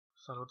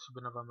Salut și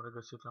bine v-am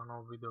regăsit la un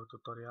nou video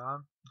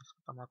tutorial.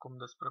 Discutăm acum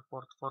despre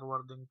port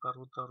forwarding pe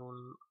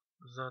routerul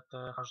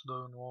ZTE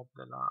H218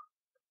 de la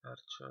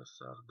RCS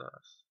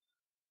RDS.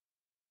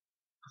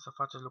 Ca să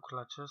faceți lucrul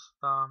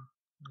acesta,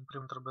 în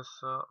primul trebuie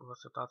să vă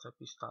setați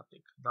IP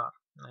static,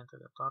 dar înainte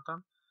de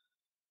toate,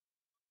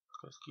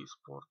 deschis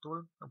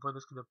portul, voi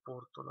deschide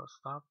portul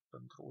ăsta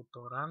pentru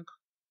uTorrent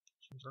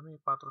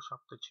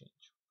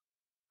 5475.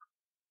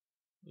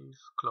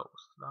 Is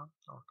closed, da?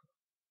 Ok.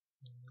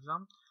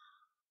 Minimizăm.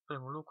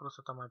 Primul lucru,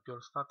 setăm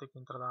IP-ul static,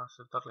 intră la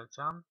setările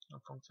ți-am, în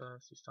funcție de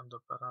sistem de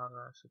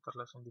operare,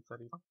 setările sunt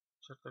diferite.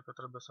 Cert că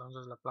trebuie să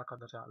ajungeți la placa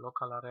de rea,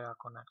 local area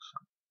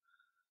connection,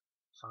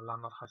 sau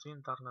LAN or high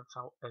internet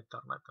sau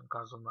Ethernet în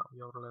cazul meu.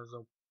 Eu rulez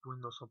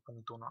Windows 8.1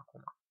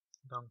 acum.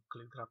 Dăm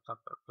click dreapta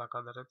pe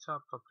placa de rețea,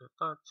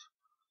 proprietăți,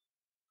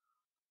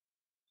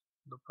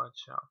 după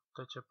aceea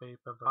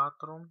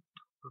TCP/IP4,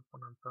 îl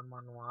punem pe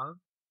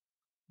manual.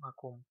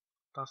 Acum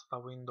tasta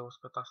Windows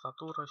pe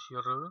tastatură și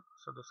R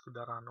să deschide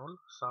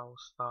run-ul sau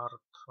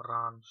start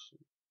run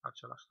și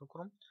același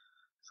lucru.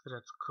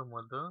 Scrieți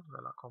cmd de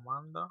la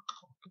comandă.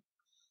 Okay.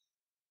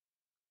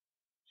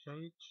 Și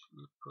aici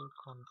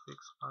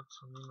ipconfig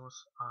spațiu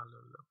minus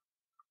 -all.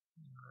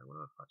 În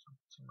regulă îl facem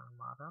puțin mai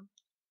mare.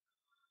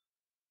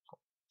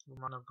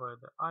 Vom avea nevoie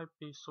de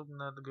IP,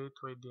 subnet,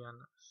 gateway,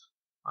 DNS.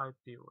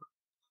 IP-ul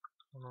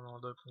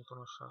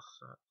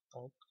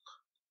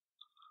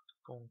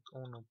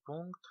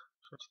 192.168.1.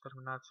 Și aici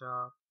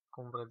terminația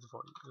cum vreți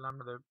voi. La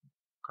mine,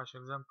 ca și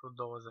exemplu,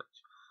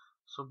 20.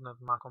 Subnet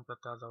mă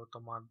completează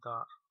automat,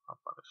 dar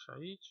apare și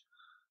aici.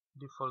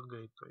 Default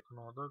gateway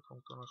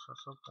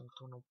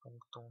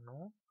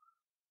 192.168.1.1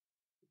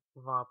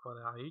 va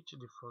apărea aici,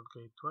 default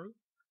gateway,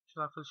 și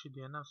la fel și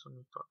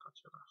DNS-ul tot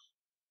același.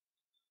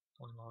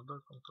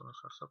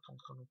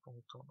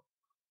 192.168.1.1.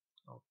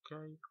 Ok,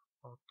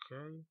 ok.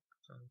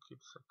 Să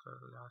închid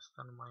setările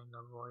astea, nu mai e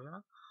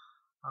nevoie.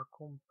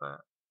 Acum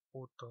pe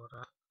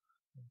uTorrent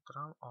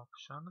intrăm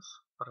Options,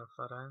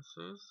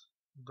 Preferences,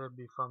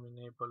 DB-Fam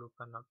Enable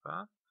UPnP.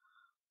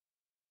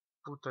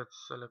 Puteți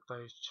selecta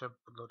aici ce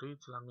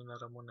doriți, la mine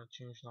rămâne 59.475.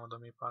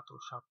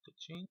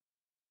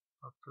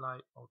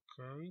 Apply OK,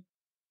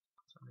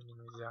 se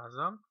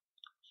minimizează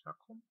și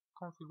acum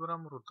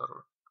configurăm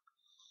routerul.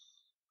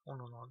 192.168.1.1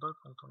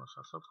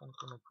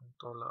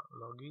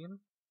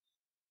 login.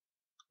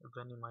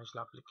 Venim aici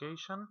la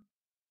Application,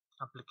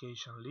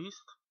 Application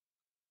List.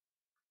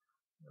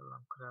 Eu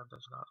l-am creat,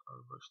 deci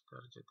îl voi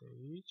șterge de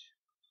aici,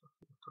 să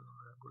fie totul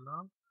în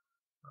regulă.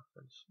 La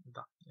fel și,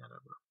 da, e în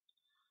regulă.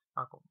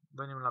 Acum,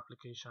 venim la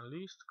Application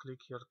List,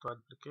 click here to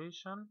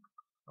Application,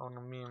 o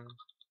numim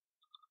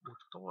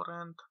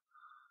uTorrent,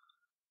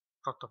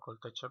 protocol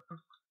TCP,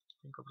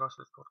 fiindcă vreau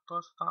să portul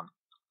ăsta,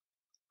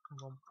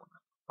 vom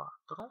pune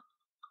 4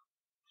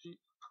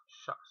 și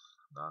 6,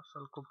 da,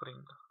 să-l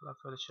cuprindă, la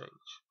fel și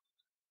aici,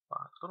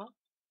 4,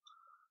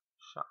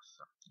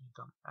 6, îi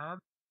dăm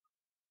Add,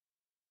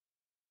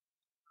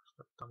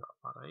 așteptăm să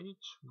apară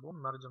aici, bun,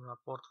 mergem la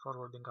Port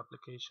Forwarding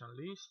Application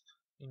List,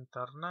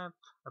 Internet,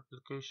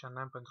 Application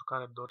Name pentru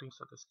care dorim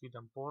să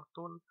deschidem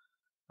portul.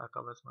 Dacă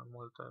aveți mai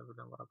multe,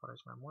 evident vor apărea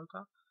aici mai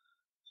multe.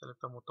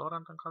 Selectăm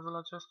uTorrent în cazul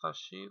acesta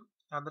și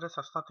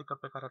adresa statică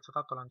pe care ați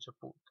setat-o la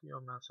început. Eu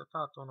mi-am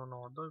setat 192.168.1.20.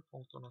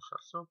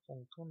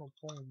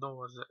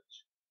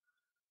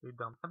 Îi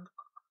dăm Add.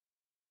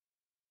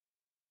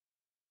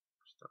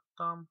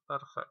 Așteptăm.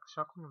 Perfect. Și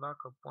acum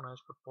dacă pun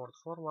aici pe Port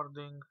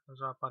Forwarding,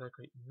 deja apare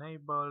că e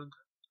Enabled.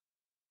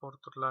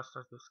 Porturile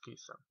astea sunt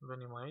deschise.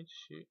 Venim aici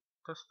și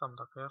testăm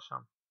dacă e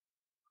așa.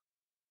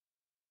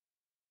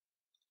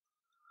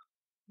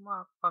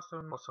 Asta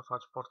nu poți să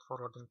faci port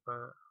forwarding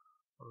pe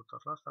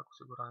routerul ăsta, cu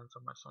siguranță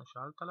mai sunt și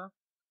altele.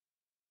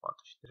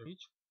 Poate și de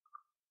aici.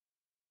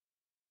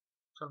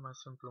 Cel mai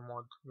simplu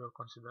mod eu îl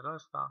consider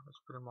ăsta.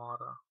 Deci prima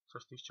oară să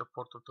știți ce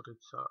portul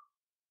doriți să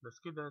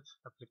deschideți,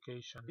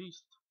 Application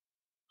List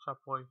și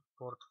apoi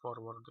Port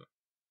Forwarding.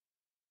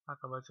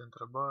 Dacă aveți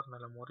întrebări,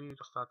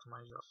 nelămuriri, stați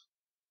mai jos.